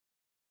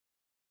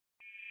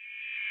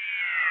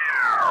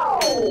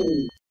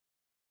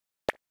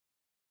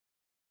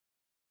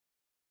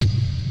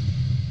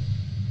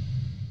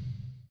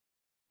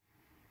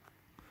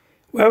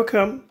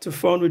Welcome to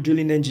Fun with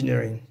Drilling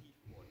Engineering.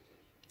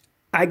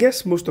 I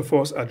guess most of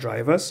us are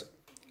drivers,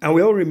 and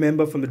we all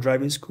remember from the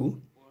driving school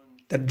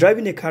that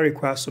driving a car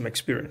requires some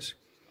experience.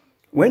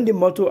 When the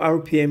motor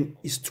RPM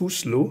is too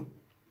slow,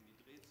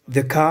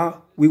 the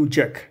car will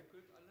jerk.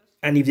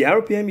 And if the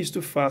RPM is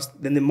too fast,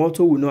 then the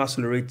motor will not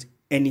accelerate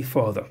any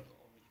further.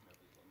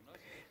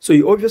 So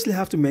you obviously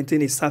have to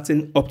maintain a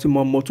certain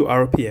optimal motor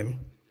RPM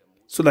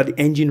so that the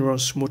engine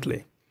runs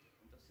smoothly.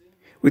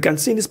 We can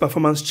see in this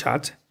performance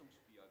chart,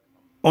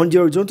 on the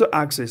horizontal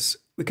axis,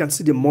 we can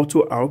see the motor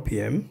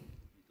RPM,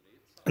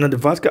 and on the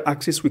vertical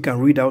axis, we can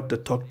read out the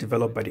torque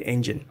developed by the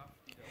engine.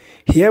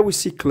 Here we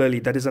see clearly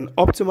that is an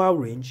optimal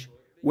range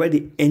where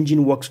the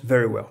engine works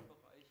very well.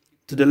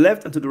 To the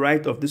left and to the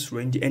right of this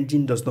range, the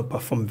engine does not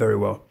perform very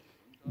well,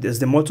 as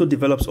the motor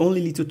develops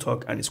only little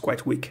torque and is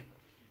quite weak.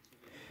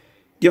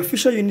 The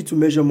official unit to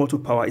measure motor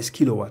power is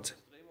kilowatt.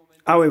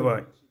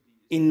 However,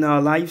 in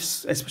our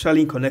lives,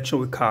 especially in connection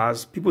with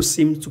cars, people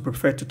seem to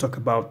prefer to talk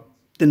about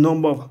the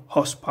number of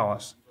horsepower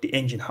the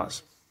engine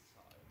has.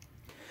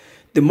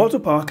 The motor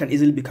power can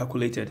easily be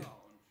calculated.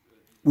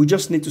 We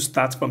just need to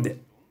start from the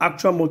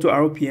actual motor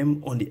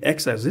RPM on the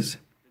x-axis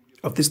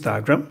of this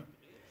diagram,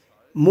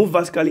 move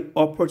vertically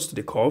upwards to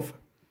the curve,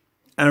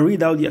 and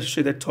read out the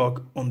associated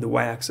torque on the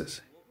y-axis.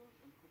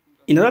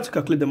 In order to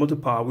calculate the motor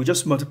power, we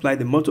just multiply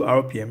the motor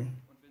RPM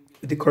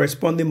with the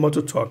corresponding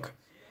motor torque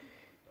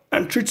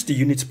and treat the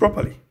units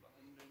properly.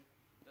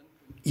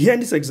 Here in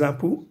this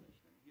example,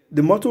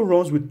 the motor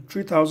runs with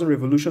 3000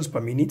 revolutions per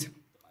minute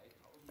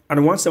and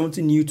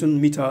 170 Newton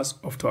meters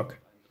of torque.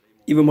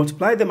 If we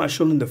multiply them as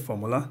shown in the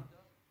formula,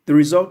 the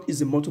result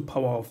is a motor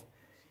power of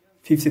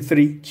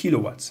 53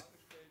 kilowatts,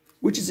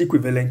 which is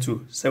equivalent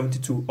to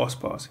 72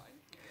 horsepower.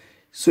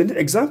 So in the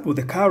example,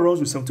 the car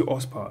runs with 70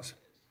 horsepower,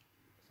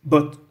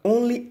 but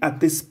only at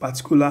this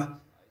particular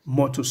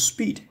motor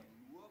speed.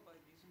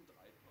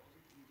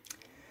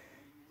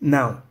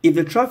 Now, if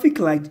the traffic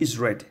light is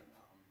red,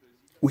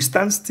 we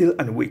stand still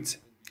and wait,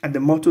 and the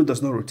motor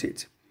does not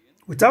rotate.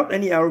 Without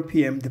any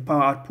RPM, the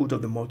power output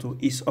of the motor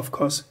is, of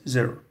course,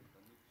 zero.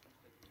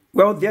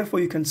 Well, therefore,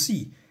 you can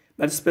see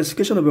that the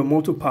specification of a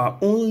motor power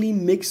only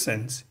makes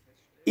sense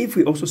if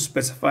we also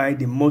specify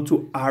the motor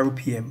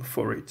RPM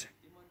for it.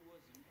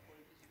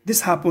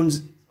 This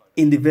happens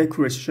in the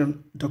vehicle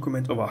registration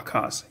document of our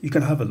cars. You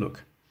can have a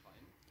look.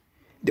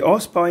 The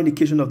horsepower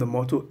indication of the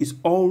motor is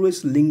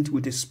always linked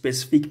with a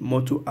specific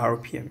motor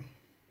RPM.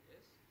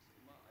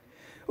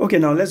 Okay,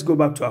 now let's go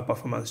back to our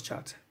performance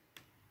chart.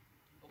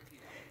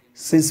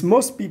 Since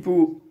most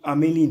people are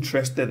mainly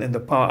interested in the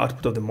power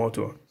output of the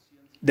motor,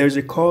 there is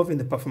a curve in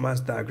the performance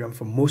diagram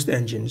for most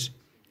engines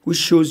which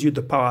shows you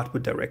the power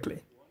output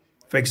directly.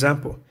 For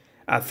example,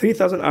 at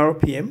 3000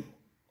 RPM,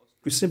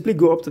 we simply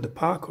go up to the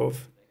power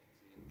curve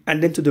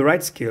and then to the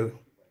right scale,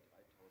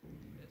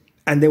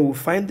 and then we'll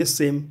find the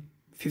same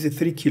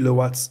 53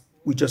 kilowatts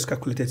we just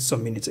calculated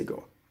some minutes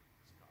ago.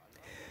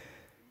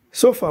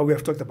 So far, we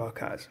have talked about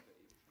cars.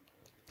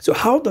 So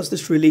how does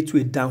this relate to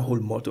a downhole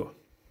motor?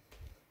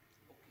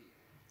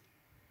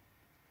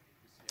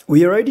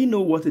 We already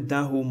know what a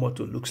downhole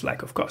motor looks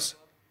like, of course.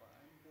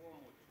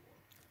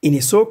 In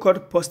a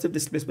so-called positive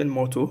displacement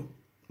motor,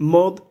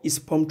 mud is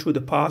pumped through the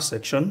power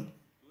section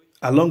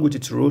along with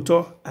its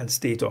rotor and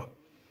stator,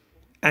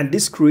 and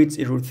this creates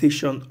a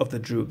rotation of the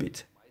drill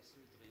bit.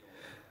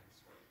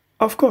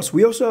 Of course,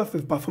 we also have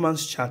a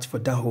performance chart for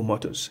downhole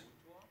motors,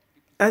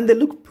 and they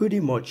look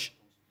pretty much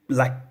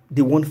like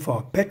the one for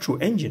our petrol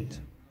engines.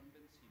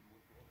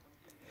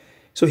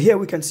 So here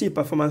we can see a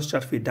performance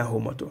chart for a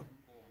downhole motor.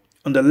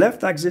 On the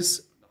left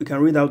axis, we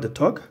can read out the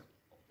torque.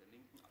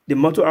 The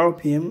motor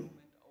RPM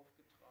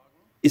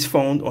is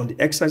found on the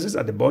x-axis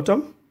at the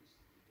bottom,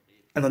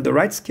 and on the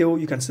right scale,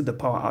 you can see the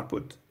power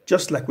output,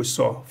 just like we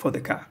saw for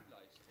the car.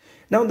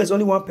 Now, there's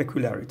only one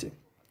peculiarity.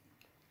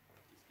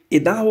 A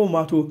downhole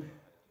motor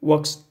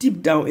works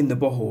deep down in the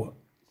borehole,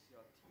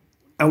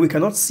 and we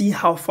cannot see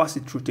how fast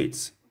it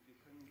rotates.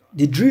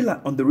 The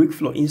driller on the rig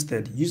floor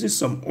instead uses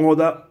some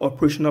other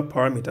operational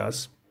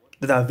parameters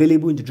that are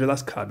available in the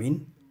driller's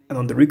cabin and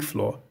on the rig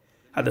floor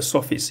at the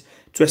surface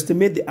to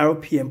estimate the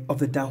RPM of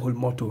the downhole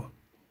motor.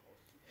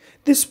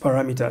 These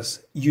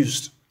parameters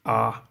used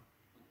are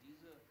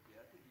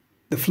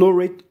the flow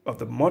rate of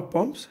the mud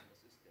pumps,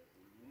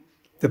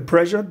 the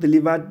pressure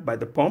delivered by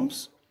the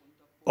pumps,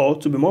 or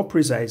to be more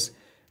precise,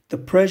 the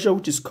pressure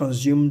which is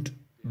consumed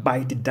by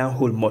the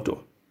downhole motor.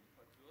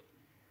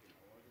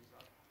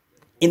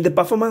 In the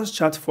performance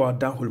chart for our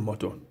downhole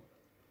motor,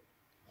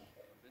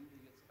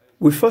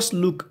 we first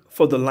look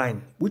for the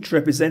line which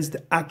represents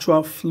the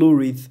actual flow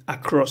rate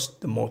across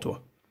the motor.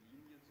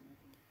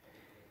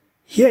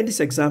 Here in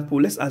this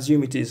example, let's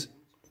assume it is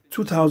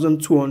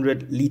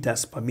 2200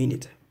 liters per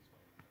minute.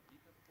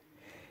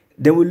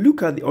 Then we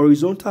look at the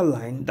horizontal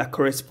line that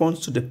corresponds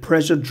to the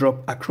pressure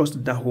drop across the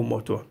downhole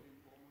motor.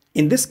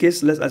 In this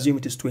case, let's assume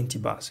it is 20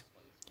 bars.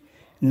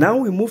 Now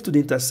we move to the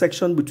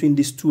intersection between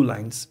these two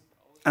lines,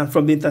 and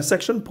from the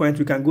intersection point,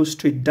 we can go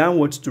straight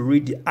downwards to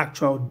read the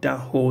actual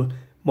downhole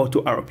motor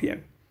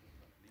RPM.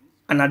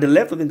 And at the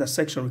left of the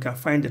intersection, we can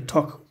find the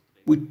torque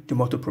which the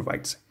motor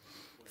provides.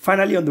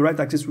 Finally, on the right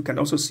axis, we can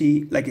also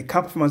see, like a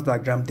car performance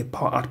diagram, the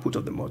power output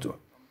of the motor.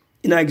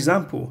 In our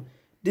example,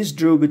 this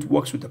drill bit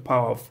works with a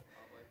power of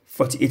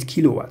 48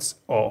 kilowatts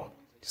or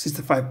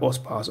 65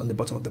 horsepower on the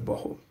bottom of the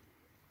borehole.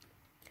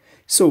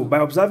 So, by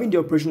observing the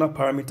operational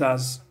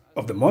parameters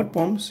of the mud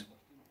pumps,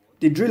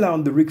 the driller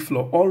on the rig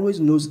floor always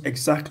knows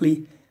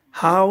exactly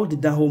how the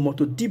downhole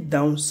motor deep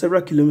down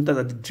several kilometers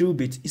at the drill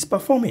bit is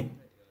performing.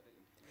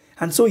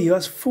 And so he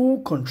has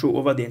full control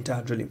over the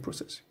entire drilling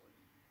process.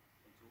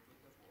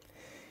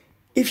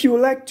 If you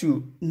would like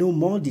to know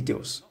more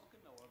details,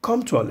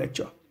 come to our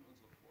lecture,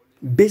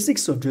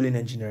 Basics of Drilling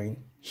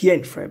Engineering, here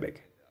in Freiberg.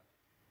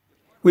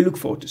 We look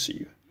forward to see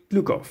you.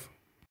 Look off.